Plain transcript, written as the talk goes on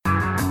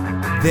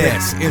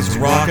This is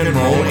Rock and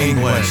Roll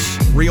English.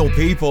 Real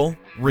people,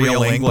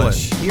 real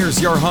English.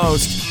 Here's your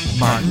host,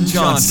 Martin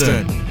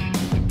Johnston.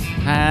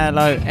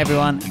 Hello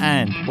everyone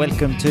and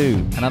welcome to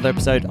another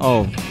episode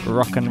of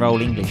Rock and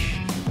Roll English.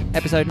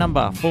 Episode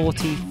number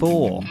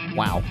 44.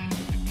 Wow.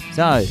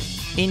 So,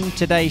 in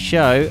today's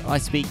show, I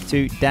speak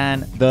to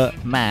Dan the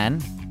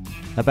Man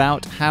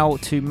about how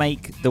to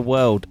make the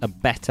world a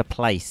better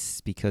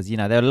place. Because, you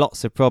know, there are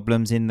lots of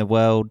problems in the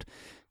world,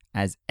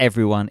 as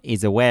everyone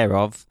is aware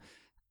of.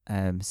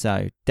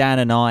 So Dan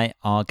and I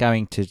are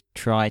going to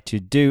try to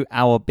do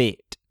our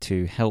bit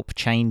to help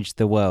change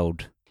the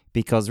world,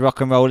 because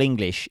Rock and Roll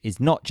English is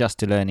not just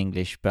to learn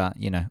English, but,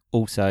 you know,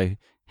 also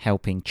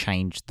helping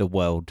change the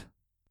world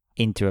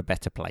into a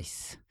better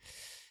place.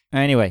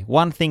 Anyway,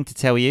 one thing to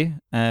tell you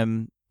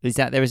is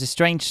that there is a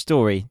strange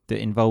story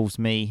that involves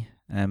me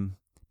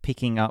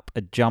picking up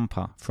a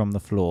jumper from the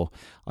floor.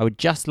 I would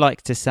just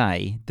like to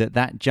say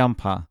that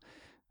jumper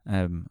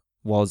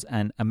was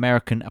an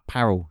American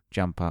Apparel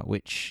jumper,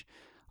 which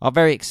are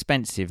very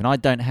expensive, and I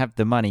don't have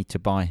the money to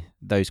buy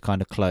those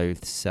kind of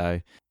clothes,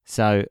 so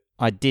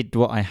I did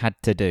what I had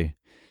to do.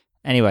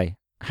 Anyway,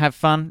 have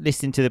fun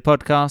listening to the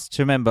podcast.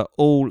 Remember,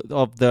 all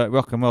of the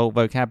rock and roll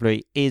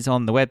vocabulary is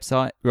on the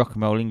website,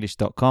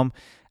 rockandrollenglish.com,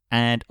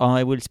 and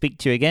I will speak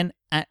to you again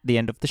at the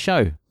end of the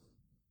show.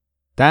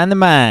 Dan the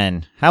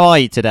Man, how are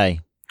you today?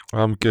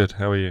 I'm good,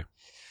 how are you?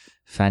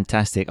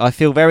 Fantastic. I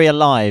feel very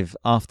alive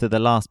after the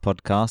last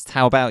podcast.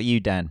 How about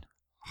you, Dan?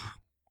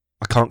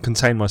 I can't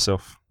contain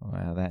myself.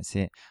 Well, that's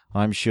it,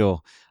 I'm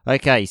sure.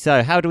 Okay,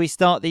 so how do we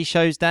start these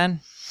shows, Dan?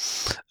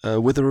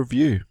 With a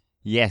review.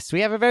 Yes,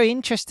 we have a very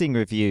interesting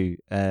review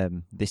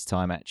this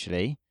time,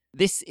 actually.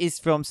 This is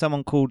from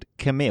someone called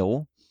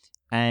Camille,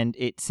 and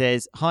it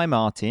says, "Hi,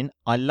 Martin.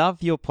 I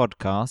love your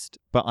podcast,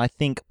 but I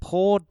think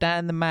poor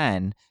Dan the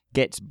Man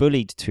gets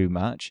bullied too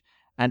much.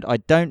 And I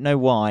don't know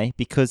why,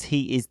 because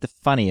he is the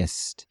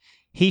funniest.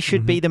 He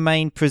should be the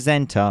main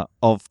presenter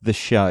of the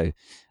show."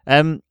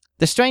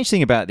 The strange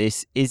thing about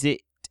this is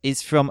it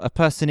is from a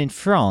person in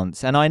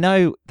France, and I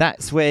know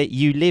that's where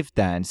you live,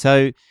 Dan.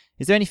 So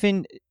is there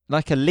anything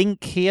like a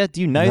link here?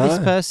 Do you know this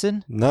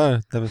person? No,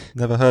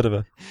 never heard of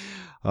her.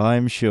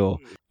 I'm sure.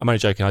 I'm only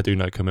joking, I do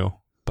know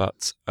Camille,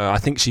 but I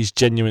think she's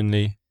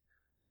genuinely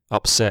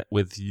upset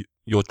with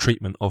your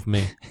treatment of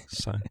me.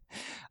 So,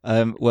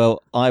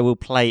 well, I will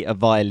play a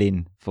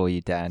violin for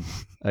you, Dan.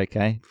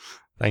 Okay.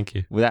 Thank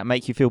you. Will that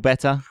make you feel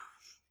better?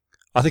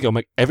 I think it'll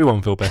make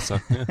everyone feel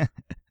better. Yeah.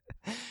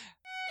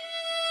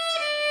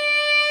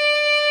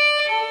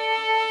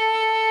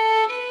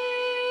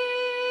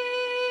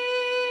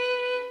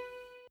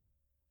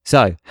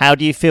 So, how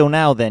do you feel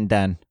now then,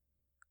 Dan?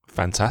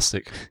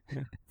 Fantastic.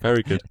 Yeah,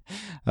 very good.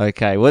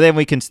 Okay, well then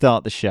we can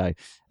start the show.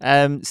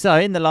 So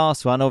in the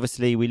last one,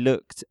 obviously, we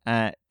looked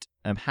at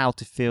how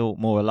to feel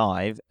more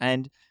alive,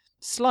 and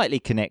slightly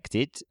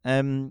connected.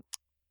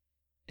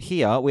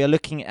 Here we are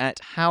looking at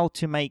how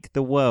to make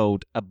the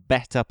world a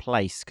better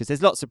place, because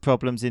there's lots of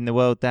problems in the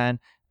world, Dan,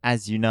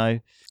 as you know.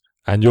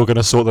 And you're going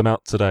to sort them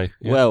out today.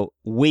 Yeah? Well,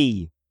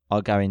 we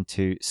are going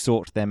to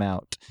sort them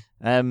out.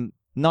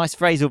 Nice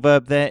phrasal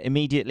verb there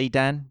immediately,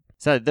 Dan.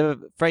 So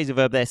the phrasal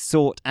verb there,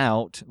 sort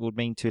out, would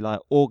mean to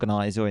like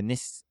organise, or in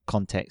this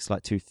context,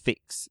 like to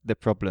fix the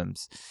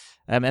problems.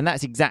 And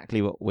that's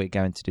exactly what we're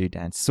going to do,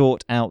 Dan.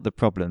 Sort out the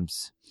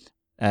problems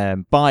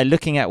by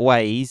looking at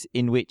ways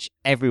in which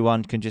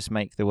everyone can just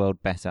make the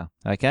world better.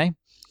 Okay?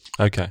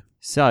 Okay.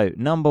 So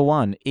number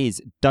one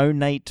is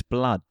donate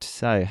blood.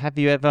 So have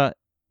you ever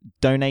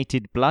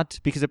donated blood?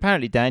 Because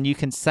apparently, Dan, you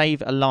can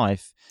save a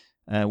life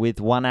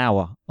with 1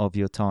 hour of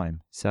your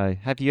time. So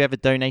have you ever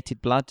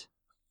donated blood?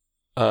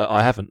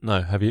 I haven't,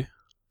 no. Have you?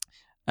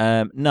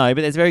 No,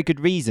 but there's a very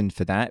good reason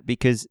for that,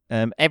 because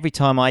every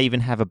time I even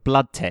have a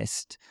blood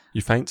test...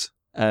 You faint?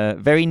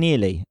 Very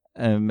nearly.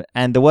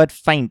 And the word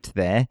faint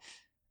there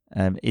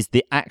is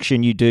the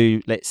action you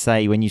do, let's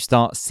say, when you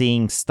start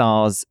seeing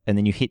stars and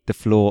then you hit the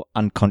floor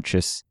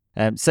unconscious.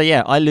 So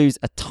yeah, I lose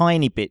a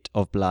tiny bit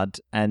of blood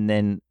and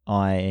then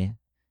I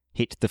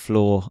hit the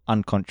floor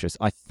unconscious.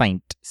 I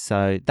faint.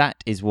 So that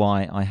is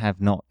why I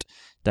have not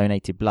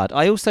donated blood.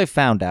 I also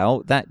found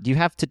out that you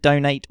have to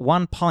donate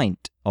 1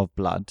 pint of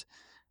blood,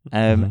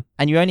 and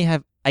you only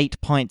have 8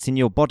 pints in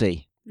your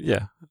body.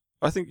 Yeah,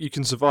 I think you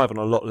can survive on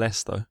a lot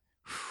less, though.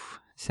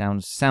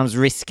 Sounds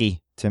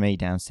risky to me,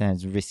 Dan.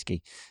 Sounds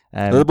risky.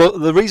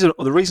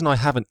 The reason I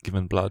haven't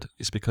given blood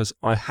is because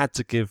I had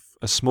to give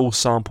a small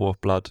sample of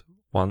blood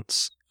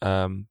once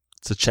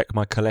to check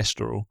my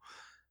cholesterol,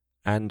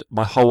 and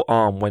my whole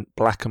arm went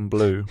black and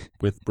blue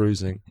with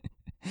bruising.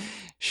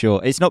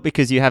 Sure. It's not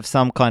because you have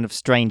some kind of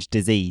strange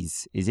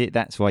disease, is it?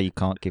 That's why you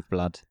can't give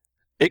blood.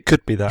 It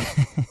could be that.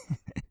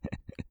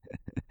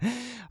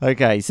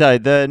 Okay, so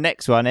the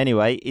next one,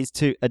 anyway, is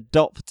to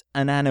adopt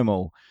an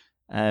animal,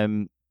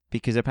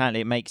 because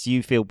apparently it makes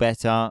you feel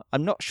better.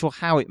 I'm not sure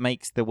how it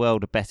makes the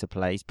world a better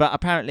place, but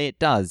apparently it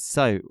does.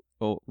 So,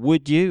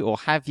 would you or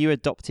have you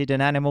adopted an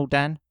animal,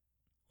 Dan?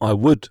 I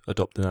would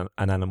adopt an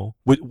animal.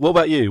 What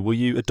about you? Will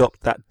you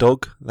adopt that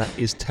dog that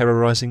is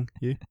terrorising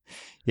you?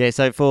 Yeah,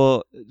 so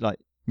for like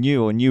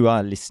new or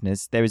newer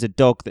listeners, there is a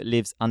dog that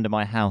lives under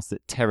my house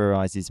that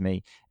terrorizes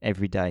me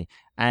every day.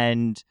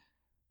 And,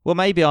 well,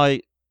 maybe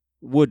I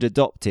would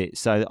adopt it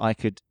so that I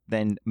could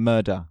then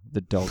murder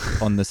the dog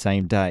on the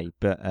same day.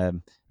 But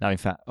no, in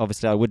fact,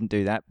 obviously I wouldn't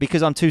do that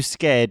because I'm too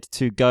scared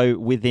to go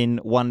within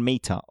 1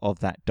 meter of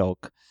that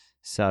dog.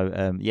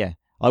 So, yeah,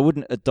 I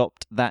wouldn't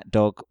adopt that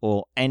dog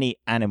or any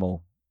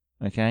animal,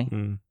 okay?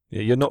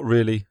 Yeah, you're not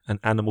really an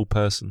animal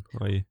person,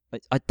 are you?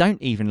 I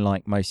don't even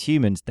like most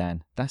humans,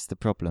 Dan. That's the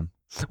problem.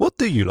 What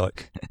do you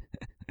like?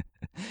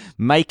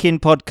 Making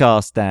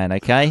podcasts, Dan,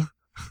 okay?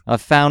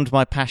 I've found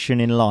my passion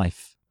in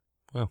life.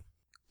 Well,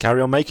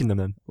 carry on making them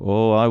then.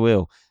 Oh, I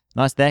will.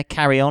 Nice there.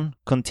 Carry on.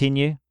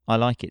 Continue. I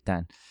like it,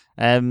 Dan.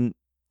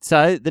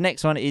 So the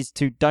next one is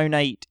to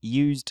donate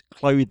used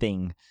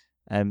clothing.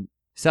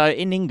 So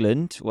in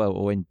England, well,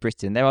 or in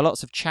Britain, there are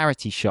lots of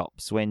charity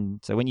shops.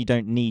 When you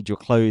don't need your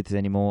clothes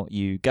anymore,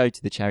 you go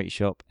to the charity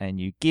shop and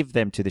you give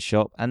them to the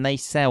shop and they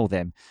sell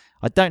them.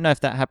 I don't know if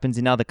that happens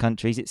in other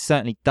countries. It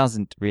certainly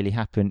doesn't really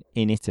happen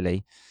in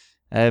Italy.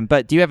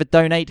 But do you ever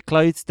donate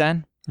clothes,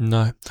 Dan?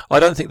 No. I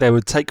don't think they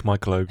would take my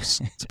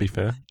clothes, to be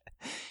fair.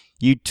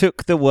 You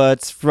took the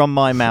words from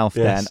my mouth,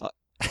 Yes.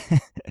 Dan.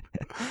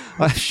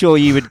 I'm sure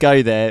you would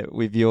go there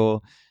with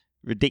your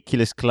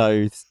ridiculous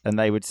clothes and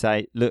they would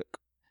say, Look,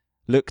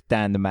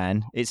 Dan the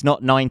man, it's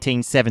not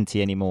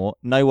 1970 anymore.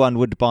 No one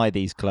would buy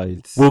these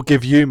clothes. We'll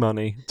give you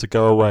money to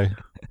go away.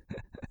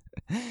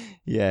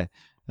 Yeah.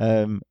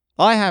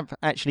 I have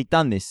actually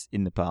done this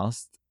in the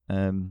past.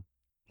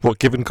 What,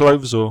 given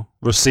clothes or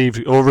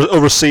received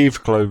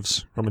received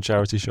clothes from a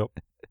charity shop?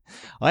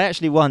 I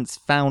actually once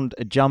found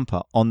a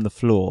jumper on the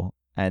floor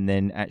and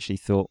then actually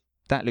thought,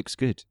 that looks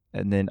good.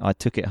 And then I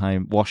took it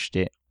home, washed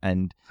it,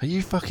 and... Are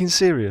you fucking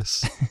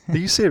serious? Are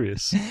you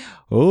serious?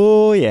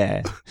 Oh,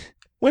 yeah.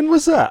 When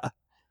was that?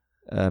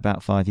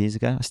 About 5 years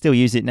ago. I still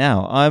use it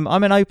now.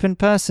 I'm an open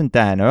person,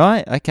 Dan, all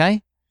right?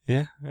 Okay?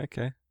 Yeah,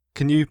 okay.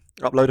 Can you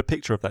upload a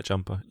picture of that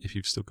jumper if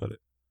you've still got it?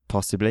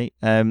 Possibly.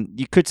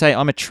 You could say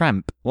I'm a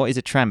tramp. What is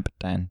a tramp,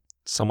 Dan?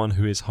 Someone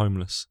who is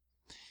homeless.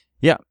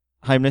 Yeah,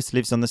 homeless,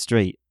 lives on the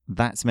street.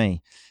 That's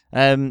me.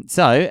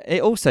 So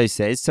it also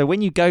says, so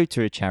when you go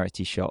to a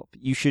charity shop,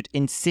 you should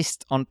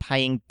insist on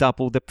paying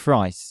double the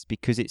price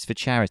because it's for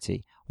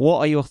charity. What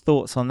are your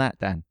thoughts on that,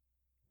 Dan?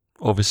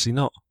 Obviously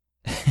not.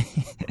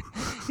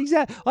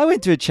 Exactly. I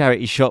went to a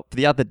charity shop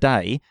the other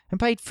day and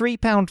paid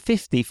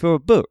 £3.50 for a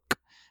book.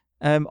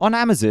 On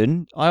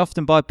Amazon, I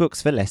often buy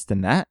books for less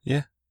than that.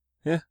 Yeah.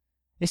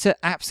 It's an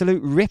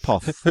absolute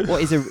rip-off.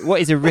 What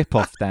is a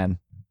rip-off, Dan?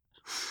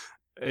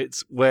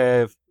 It's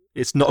where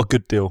it's not a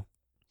good deal.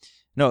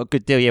 Not a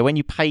good deal, yeah. When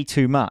you pay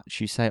too much,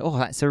 you say, oh,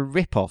 that's a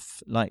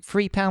rip-off. Like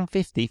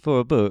 £3.50 for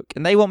a book,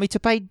 and they want me to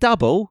pay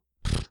double?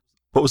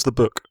 What was the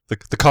book?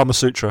 The Kama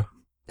Sutra.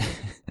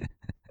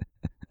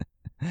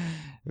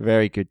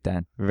 Very good,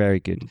 Dan. Very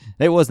good.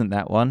 It wasn't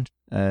that one.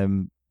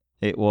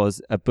 It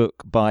was a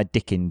book by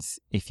Dickens,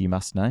 if you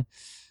must know.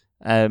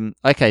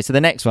 Okay, so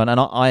the next one, and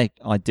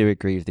I do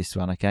agree with this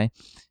one, okay?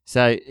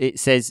 So it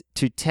says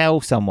to tell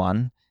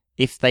someone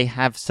if they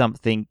have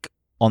something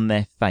on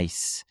their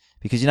face.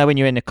 Because, you know, when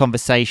you're in a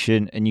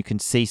conversation and you can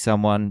see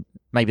someone,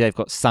 maybe they've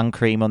got sun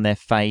cream on their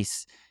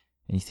face,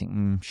 and you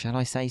think, shall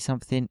I say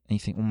something? And you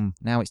think,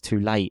 now it's too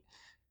late.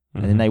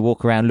 And then they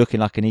walk around looking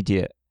like an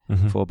idiot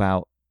for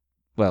about,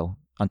 well,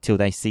 until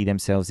they see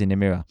themselves in the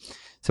mirror.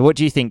 So what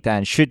do you think,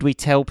 Dan? Should we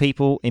tell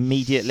people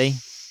immediately?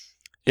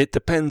 It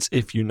depends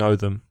if you know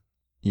them.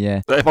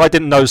 Yeah. If I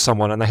didn't know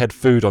someone and they had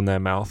food on their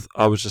mouth,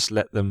 I would just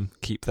let them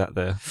keep that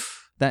there.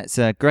 That's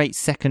a great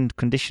second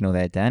conditional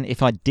there, Dan.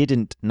 If I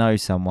didn't know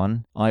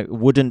someone, I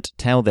wouldn't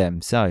tell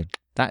them. So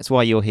that's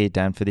why you're here,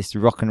 Dan, for this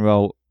rock and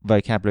roll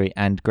vocabulary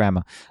and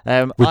grammar.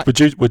 Would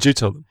you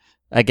tell them?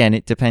 Again,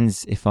 it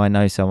depends if I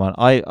know someone.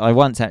 I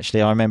once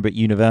actually, I remember at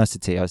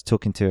university, I was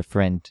talking to a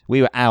friend.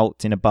 We were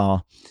out in a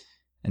bar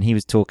and he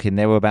was talking.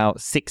 There were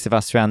about 6 of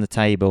us around the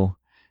table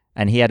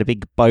and he had a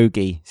big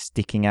bogey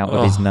sticking out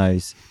of his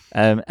nose.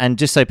 And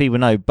just so people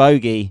know,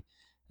 bogey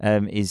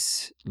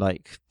is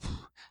like,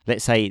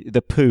 let's say,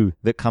 the poo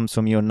that comes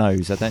from your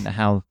nose. I don't know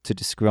how to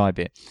describe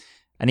it.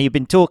 And he'd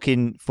been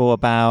talking for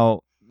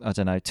about,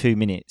 2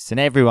 minutes. And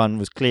everyone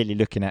was clearly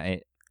looking at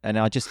it. And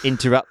I just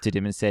interrupted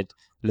him and said,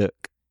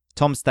 look,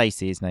 Tom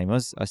Stacey, his name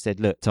was. I said,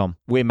 look, Tom,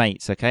 we're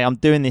mates, okay? I'm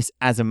doing this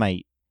as a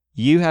mate.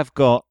 You have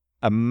got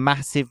a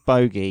massive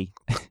bogey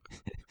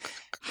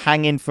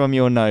hanging from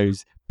your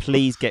nose.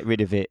 Please get rid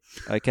of it,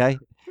 okay?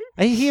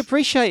 And he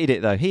appreciated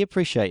it, though. He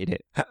appreciated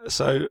it.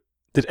 So,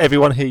 did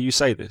everyone hear you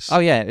say this? Oh,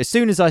 yeah. As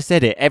soon as I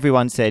said it,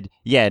 everyone said,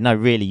 yeah, no,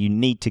 really, you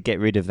need to get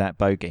rid of that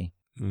bogey.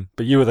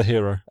 But you were the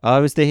hero. I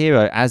was the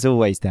hero, as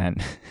always, Dan.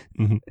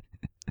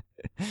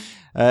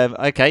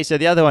 Okay, so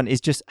the other one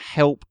is just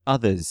help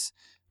others.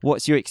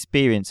 What's your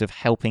experience of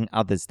helping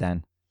others,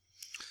 Dan?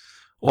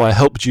 Well, I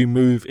helped you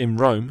move in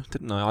Rome,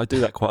 didn't I? I do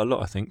that quite a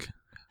lot, I think.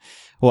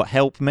 What,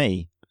 help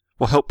me?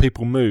 Well, help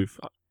people move.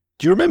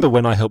 Do you remember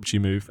when I helped you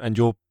move and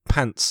your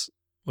pants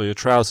or your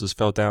trousers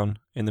fell down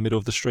in the middle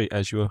of the street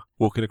as you were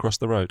walking across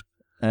the road?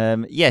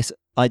 Yes,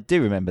 I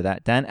do remember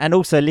that, Dan. And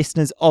also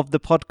listeners of the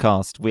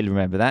podcast will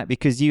remember that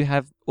because you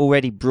have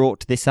already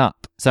brought this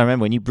up. So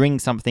remember, when you bring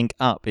something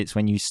up, it's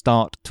when you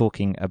start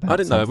talking about I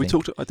didn't know.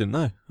 something. I didn't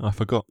know. I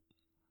forgot.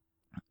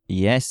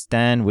 Yes,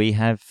 Dan, we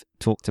have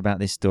talked about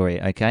this story,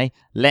 okay?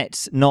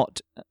 Let's not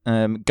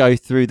go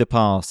through the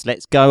past.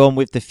 Let's go on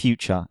with the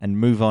future and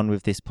move on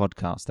with this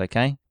podcast,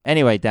 okay?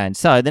 Anyway, Dan,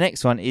 so the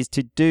next one is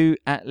to do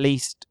at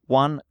least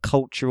one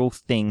cultural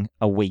thing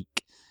a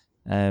week.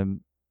 Do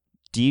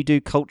you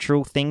do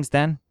cultural things,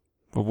 Dan?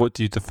 Well, what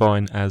do you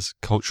define as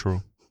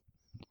cultural?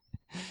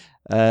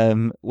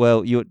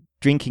 Well, you're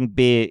drinking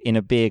beer in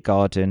a beer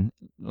garden,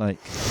 like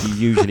you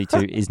usually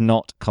do, is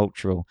not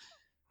cultural.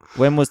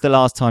 When was the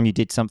last time you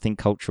did something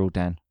cultural,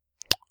 Dan?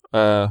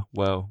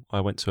 Well, I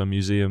went to a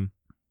museum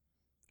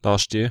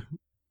last year.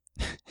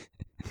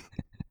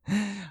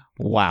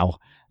 Wow.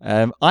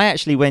 I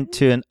actually went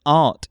to an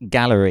art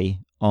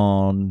gallery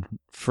on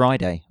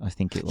Friday, I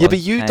think it was. Yeah, but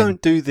you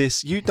don't do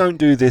this. You don't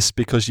do this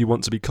because you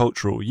want to be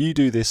cultural. You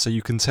do this so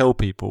you can tell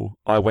people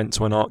I went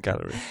to an art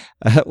gallery.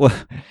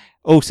 Well,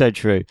 also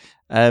true.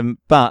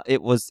 But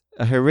it was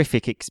a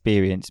horrific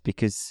experience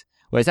because,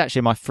 well, it's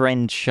actually my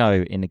friend's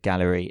show in the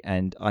gallery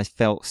and I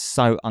felt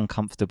so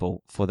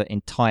uncomfortable for the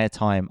entire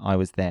time I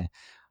was there.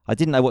 I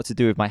didn't know what to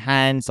do with my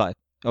hands. Like,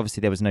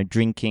 obviously there was no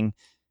drinking.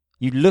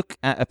 You look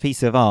at a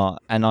piece of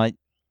art and I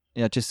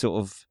just sort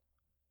of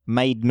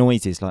made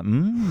noises like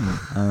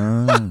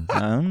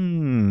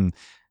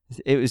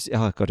It was,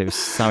 oh God, it was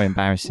so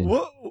embarrassing.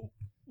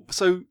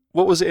 So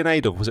what was it in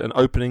aid of? Was it an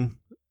opening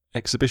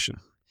exhibition?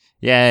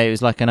 Yeah, it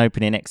was like an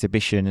opening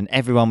exhibition and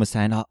everyone was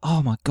saying,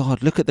 oh my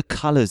God, look at the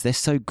colours. They're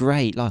so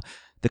great. Like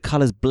the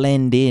colours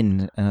blend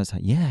in. And I was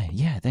like,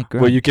 yeah, they're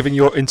great. Were you giving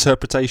your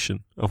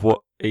interpretation of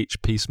what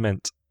each piece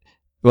meant?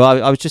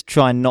 Well, I was just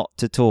trying not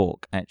to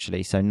talk,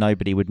 actually, so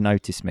nobody would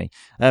notice me.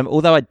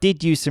 Although I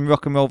did use some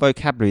rock and roll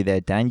vocabulary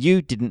there, Dan.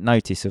 You didn't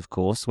notice, of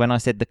course, when I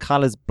said the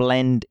colours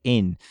blend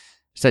in.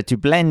 So to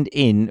blend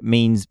in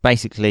means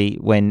basically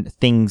when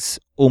things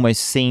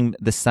almost seem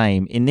the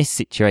same. In this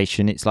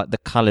situation, it's like the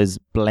colours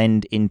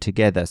blend in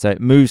together. So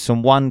it moves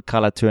from one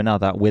colour to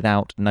another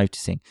without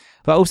noticing.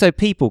 But also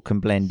people can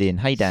blend in.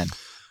 Hey, Dan.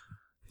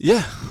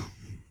 Yeah.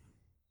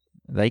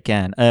 They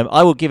can.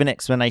 I will give an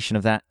explanation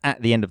of that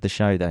at the end of the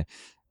show, though.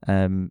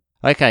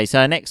 Okay, so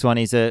our next one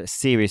is a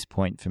serious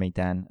point for me,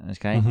 Dan.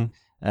 Okay.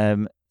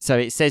 Mm-hmm. So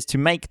it says to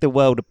make the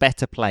world a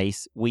better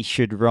place, we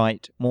should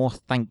write more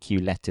thank you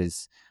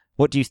letters.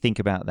 What do you think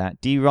about that?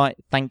 Do you write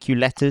thank you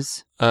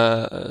letters?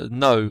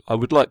 No, I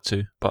would like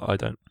to, but I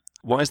don't.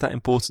 Why is that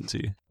important to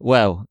you?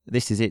 Well,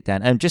 this is it,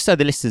 Dan. Just so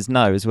the listeners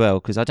know as well,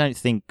 because I don't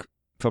think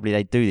probably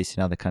they do this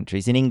in other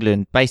countries. In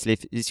England, basically,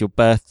 if it's your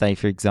birthday,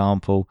 for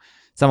example,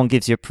 someone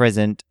gives you a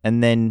present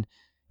and then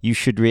you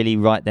should really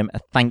write them a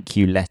thank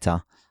you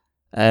letter.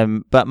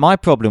 But my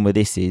problem with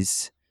this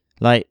is,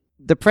 like,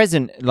 the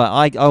present,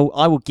 like,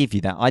 I will give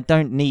you that. I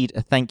don't need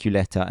a thank you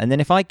letter. And then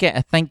if I get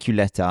a thank you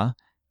letter,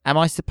 am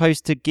I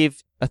supposed to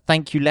give a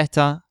thank you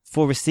letter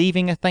for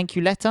receiving a thank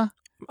you letter?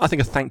 I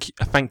think a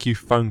thank you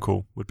phone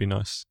call would be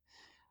nice.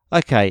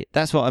 Okay,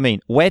 that's what I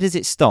mean. Where does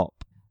it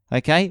stop?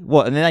 Okay,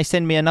 what? And then they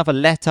send me another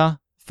letter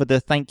for the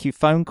thank you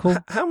phone call?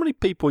 How many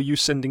people are you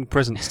sending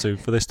presents to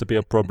for this to be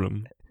a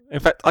problem? In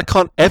fact, I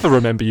can't ever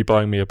remember you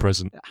buying me a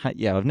present.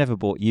 Yeah, I've never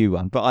bought you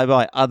one, but I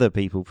buy other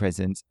people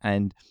presents.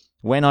 And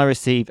when I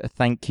receive a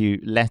thank you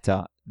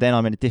letter, then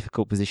I'm in a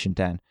difficult position,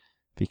 Dan,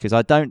 because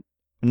I don't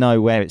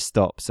know where it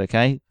stops,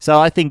 okay? So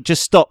I think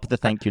just stop the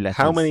thank you letters.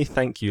 How many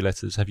thank you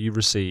letters have you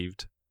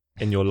received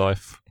in your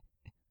life?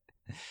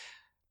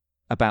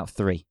 About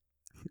 3.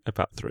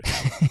 About 3.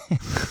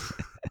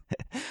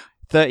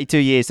 32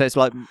 years, so it's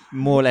like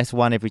more or less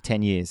one every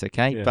 10 years,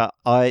 okay? Yeah.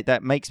 But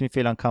that makes me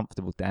feel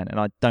uncomfortable, Dan, and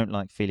I don't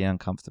like feeling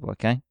uncomfortable,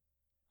 okay?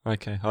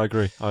 Okay, I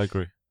agree.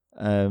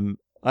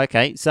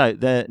 Okay, so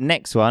the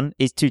next one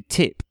is to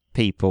tip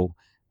people.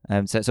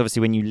 So it's obviously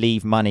when you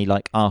leave money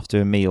like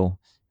after a meal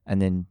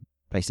and then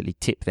basically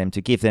tip them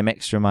to give them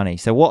extra money.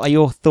 So what are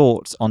your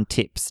thoughts on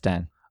tips,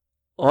 Dan?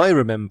 I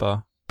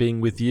remember being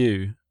with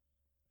you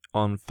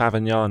on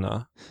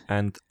Favignana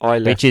and I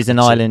left... Which is an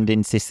island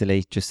in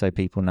Sicily, just so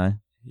people know.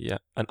 Yeah,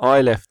 and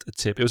I left a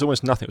tip. It was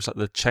almost nothing. It was like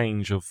the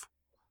change of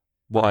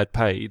what I'd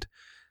paid.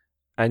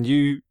 And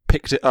you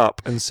picked it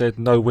up and said,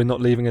 no, we're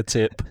not leaving a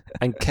tip,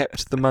 and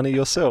kept the money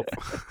yourself.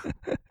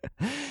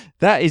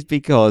 That is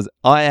because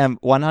I am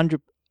 100%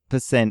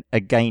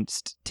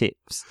 against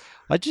tips.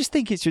 I just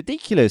think it's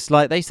ridiculous.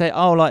 Like they say,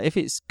 oh, like if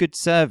it's good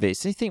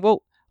service. You think,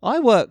 well, I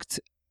worked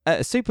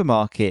at a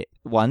supermarket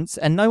once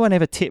and no one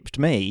ever tipped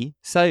me.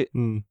 So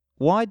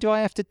why do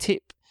I have to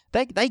tip?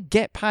 They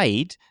get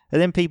paid,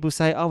 and then people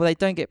say, oh, well, they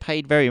don't get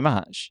paid very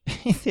much.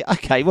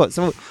 Okay, what?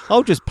 So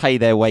I'll just pay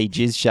their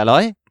wages, shall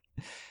I?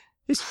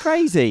 It's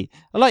crazy.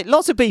 Like,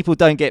 lots of people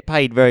don't get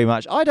paid very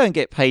much. I don't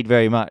get paid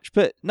very much,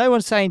 but no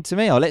one's saying to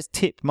me, oh, let's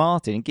tip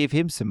Martin and give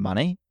him some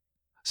money.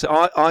 So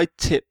I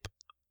tip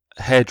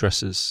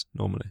hairdressers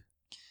normally.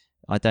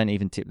 I don't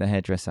even tip the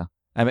hairdresser.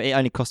 It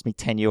only cost me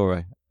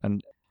 €10.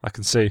 And I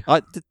can see.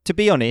 to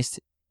be honest,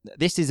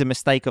 this is a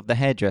mistake of the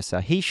hairdresser.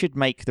 He should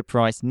make the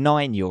price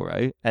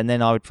 €9, and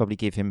then I would probably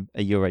give him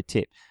a euro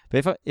tip.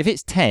 But if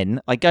it's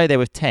 10, I go there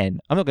with 10.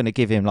 I'm not going to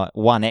give him like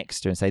one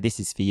extra and say, this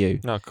is for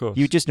you. No, of course.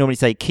 You just normally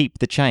say, keep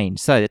the change.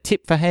 So the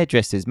tip for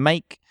hairdressers,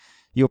 make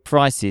your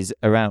prices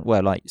around,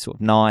 well, like sort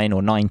of 9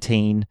 or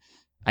 19,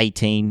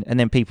 18, and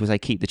then people say,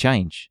 keep the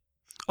change.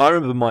 I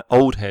remember my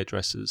old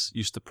hairdressers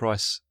used to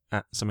price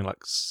at something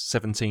like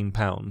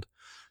 £17.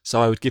 So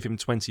I would give him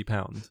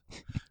 £20.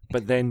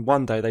 But then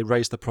one day they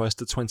raised the price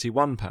to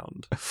 £21.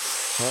 Right?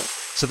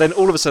 So then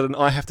all of a sudden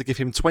I have to give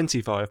him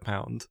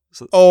 £25.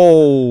 So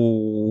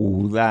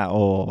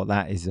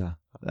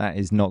That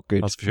is not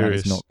good. I was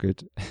furious. That is not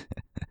good.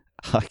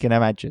 I can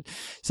imagine.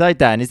 So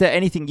Dan, is there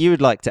anything you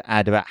would like to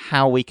add about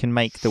how we can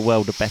make the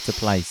world a better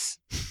place?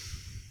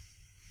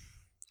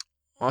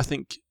 I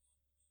think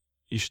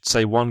you should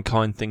say one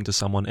kind thing to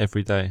someone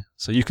every day.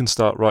 So you can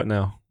start right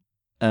now.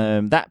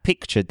 That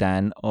picture,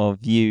 Dan,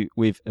 of you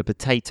with a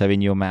potato in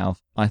your mouth,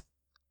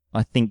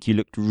 I think you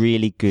looked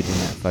really good in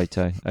that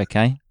photo,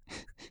 okay?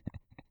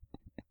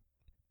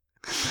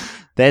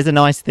 There's a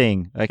nice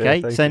thing, okay?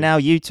 Yeah, so you. Now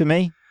you to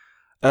me?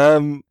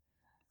 I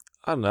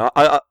don't know.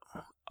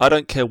 I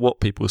don't care what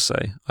people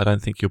say. I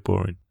don't think you're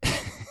boring.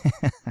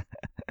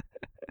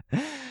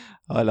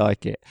 I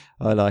like it.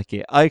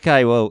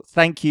 Okay, well,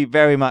 thank you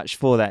very much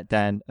for that,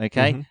 Dan,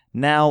 okay? Mm-hmm.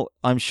 Now,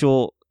 I'm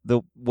sure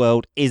the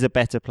world is a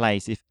better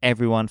place if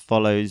everyone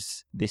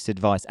follows this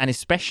advice, and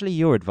especially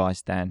your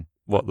advice, Dan.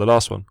 What, the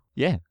last one?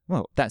 Yeah,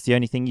 well, that's the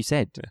only thing you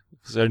said. Yeah.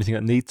 It's the only thing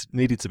that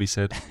needed to be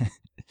said.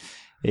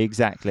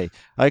 Exactly.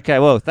 Okay,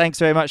 well, thanks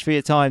very much for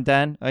your time,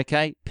 Dan.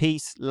 Okay,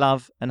 peace,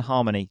 love, and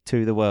harmony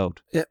to the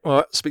world. Yeah, all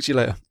right. Speak to you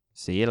later.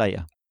 See you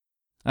later.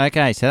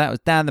 Okay, so that was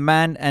Dan the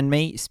Man and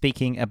me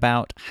speaking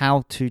about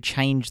how to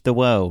change the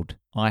world.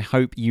 I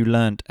hope you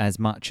learnt as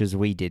much as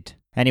we did.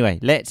 Anyway,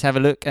 let's have a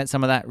look at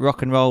some of that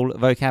rock and roll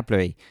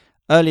vocabulary.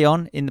 Early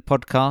on in the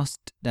podcast,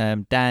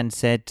 Dan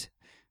said,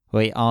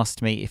 well, he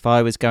asked me if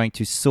I was going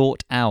to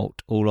sort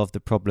out all of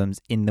the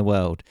problems in the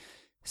world.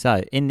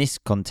 So in this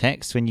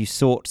context, when you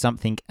sort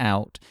something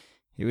out,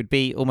 it would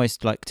be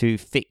almost like to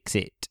fix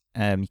it.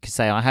 You could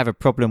say, I have a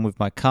problem with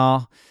my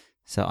car,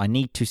 so I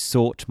need to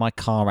sort my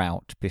car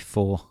out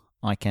before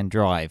I can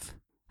drive.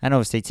 And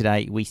obviously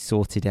today we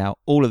sorted out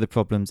all of the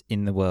problems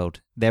in the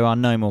world. There are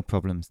no more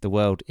problems. The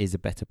world is a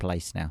better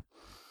place now.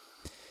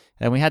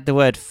 And we had the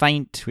word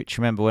faint, which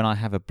remember when I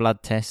have a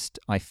blood test,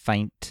 I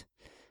faint,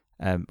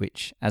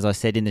 which, as I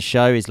said in the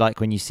show, is like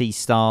when you see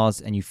stars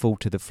and you fall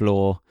to the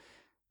floor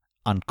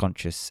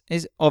unconscious.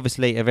 It's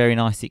obviously a very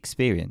nice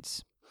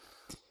experience.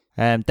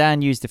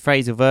 Dan used the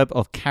phrasal verb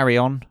of carry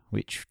on,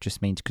 which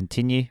just means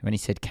continue, when he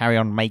said carry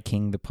on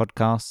making the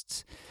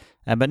podcasts.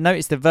 But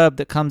notice the verb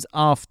that comes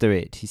after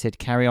it. He said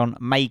carry on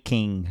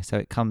making, so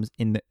it comes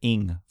in the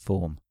ing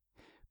form.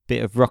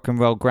 Bit of rock and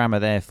roll grammar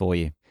there for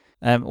you.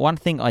 One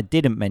thing I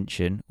didn't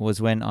mention was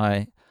when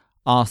I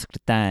asked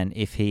Dan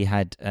if he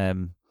had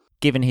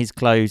given his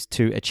clothes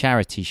to a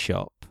charity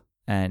shop,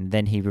 and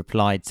then he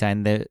replied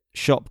saying the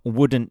shop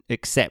wouldn't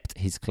accept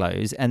his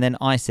clothes, and then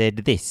I said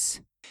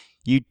this: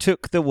 you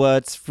took the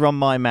words from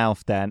my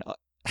mouth, Dan.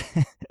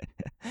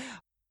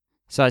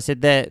 So I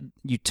said there,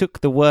 you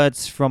took the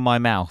words from my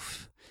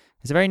mouth.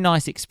 It's a very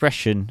nice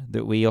expression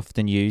that we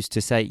often use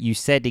to say you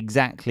said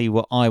exactly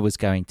what I was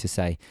going to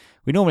say.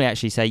 We normally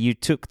actually say you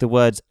took the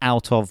words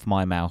out of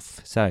my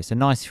mouth. So it's a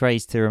nice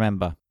phrase to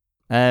remember.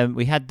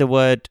 We had the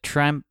word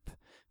tramp,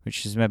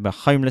 which is, remember, a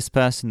homeless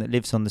person that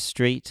lives on the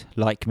street,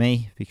 like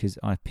me, because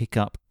I pick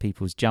up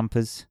people's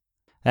jumpers.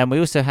 And we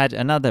also had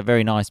another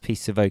very nice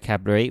piece of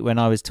vocabulary when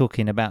I was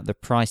talking about the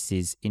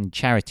prices in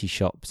charity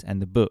shops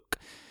and the book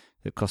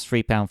that cost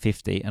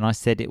 £3.50, and I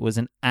said it was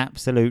an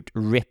absolute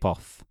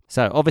rip-off.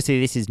 So obviously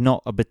this is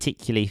not a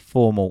particularly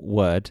formal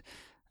word,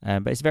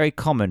 but it's very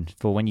common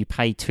for when you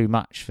pay too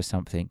much for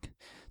something.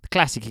 The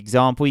classic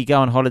example, you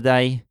go on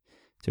holiday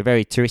to a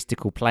very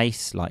touristical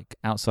place, like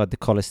outside the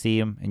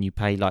Colosseum, and you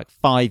pay like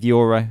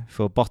 €5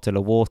 for a bottle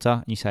of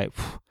water, and you say,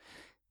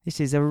 this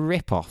is a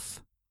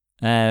rip-off.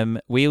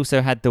 We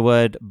also had the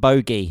word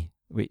bogey,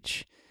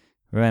 which,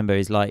 remember,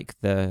 is like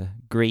the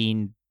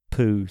green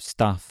poo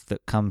stuff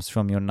that comes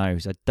from your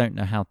nose. I don't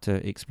know how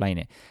to explain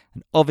it.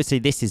 And obviously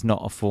this is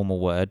not a formal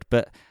word,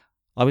 but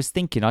I was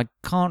thinking I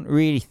can't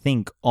really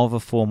think of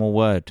a formal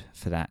word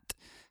for that.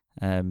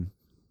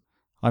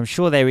 I'm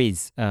sure there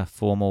is a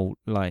formal,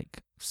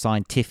 like,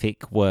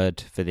 scientific word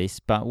for this,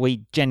 but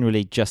we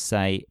generally just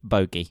say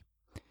bogey.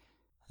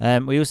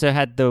 We also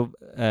had the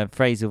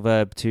phrasal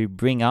verb to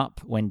bring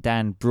up when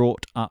Dan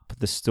brought up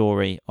the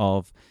story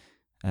of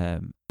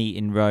me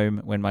in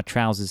Rome when my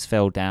trousers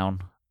fell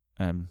down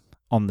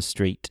on the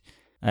street.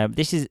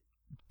 This is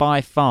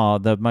by far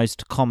the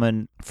most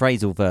common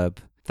phrasal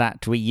verb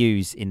that we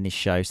use in this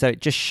show. So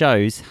it just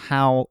shows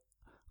how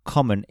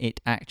common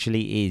it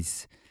actually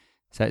is.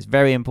 So it's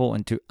very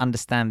important to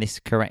understand this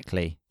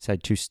correctly. So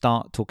to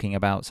start talking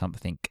about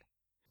something.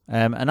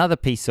 Another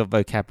piece of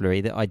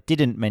vocabulary that I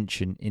didn't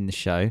mention in the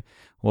show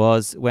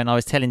was when I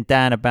was telling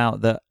Dan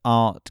about the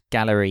art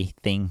gallery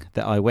thing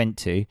that I went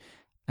to,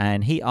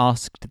 and he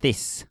asked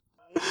this.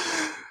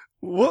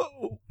 What?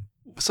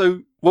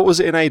 So, what was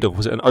it in aid of?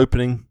 Was it an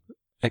opening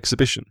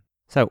exhibition?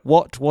 So,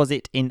 what was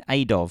it in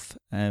aid of?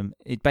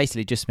 It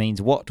basically just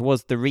means what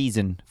was the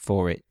reason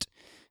for it.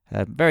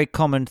 A very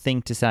common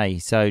thing to say,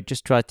 so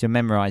just try to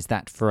memorize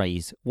that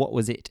phrase. What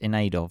was it in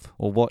aid of?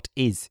 Or what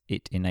is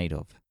it in aid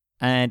of?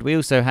 And we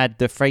also had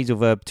the phrasal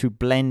verb to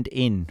blend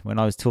in when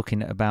I was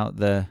talking about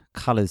the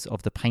colours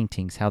of the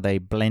paintings, how they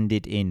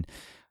blended in.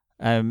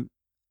 A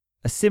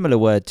similar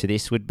word to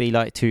this would be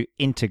like to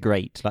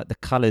integrate, like the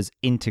colours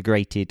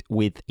integrated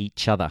with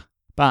each other.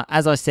 But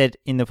as I said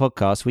in the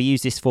podcast, we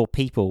use this for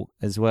people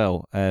as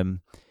well. A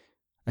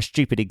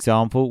stupid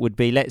example would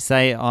be, let's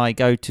say I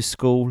go to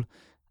school,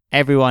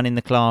 everyone in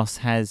the class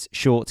has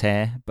short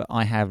hair, but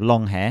I have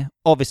long hair.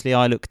 Obviously,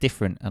 I look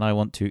different and I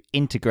want to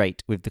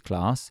integrate with the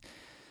class.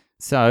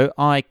 So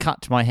I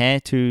cut my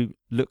hair to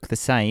look the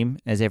same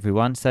as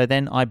everyone. So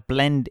then I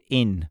blend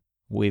in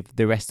with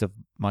the rest of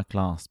my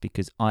class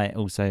because I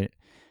also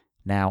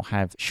now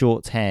have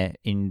short hair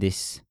in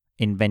this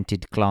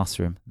invented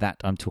classroom that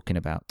I'm talking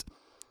about.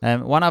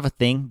 One other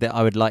thing that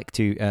I would like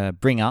to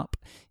bring up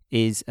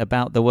is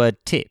about the word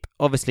tip.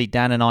 Obviously,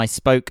 Dan and I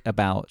spoke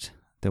about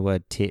the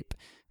word tip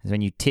as when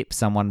you tip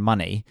someone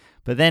money.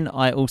 But then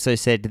I also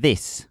said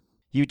this.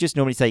 You just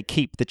normally say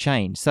keep the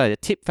change. So the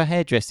tip for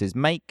hairdressers,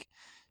 make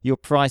your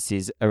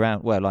prices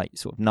around, well, like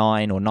sort of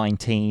 9 or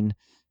 19,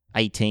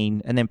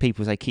 18, and then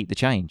people say keep the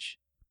change.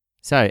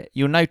 So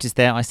you'll notice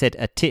there I said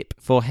a tip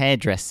for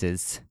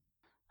hairdressers.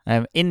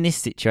 In this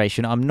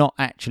situation, I'm not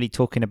actually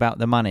talking about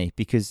the money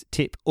because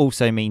tip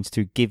also means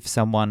to give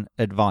someone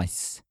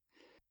advice.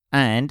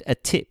 And a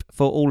tip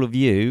for all of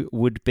you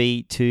would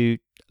be to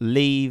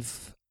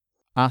leave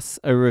us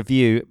a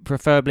review,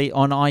 preferably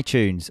on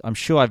iTunes. I'm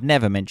sure I've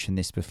never mentioned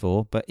this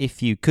before, but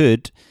if you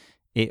could,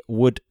 it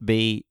would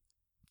be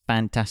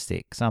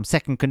fantastic. So I'm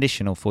second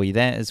conditional for you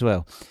there as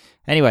well.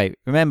 Anyway,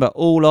 remember,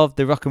 all of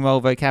the rock and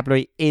roll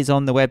vocabulary is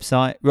on the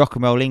website,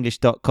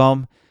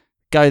 rockandrollenglish.com.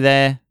 Go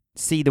there,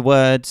 see the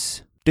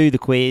words, do the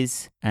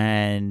quiz,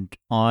 and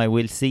I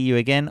will see you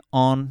again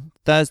on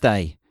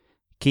Thursday.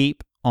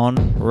 Keep on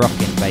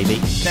rocking, baby.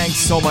 Thanks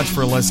so much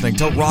for listening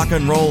to Rock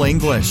and Roll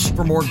English.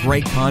 For more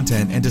great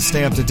content and to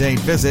stay up to date,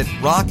 visit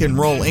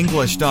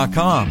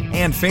rockandrollenglish.com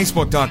and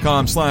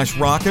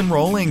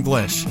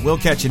facebook.com/rockandrollenglish. We'll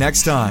catch you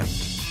next time.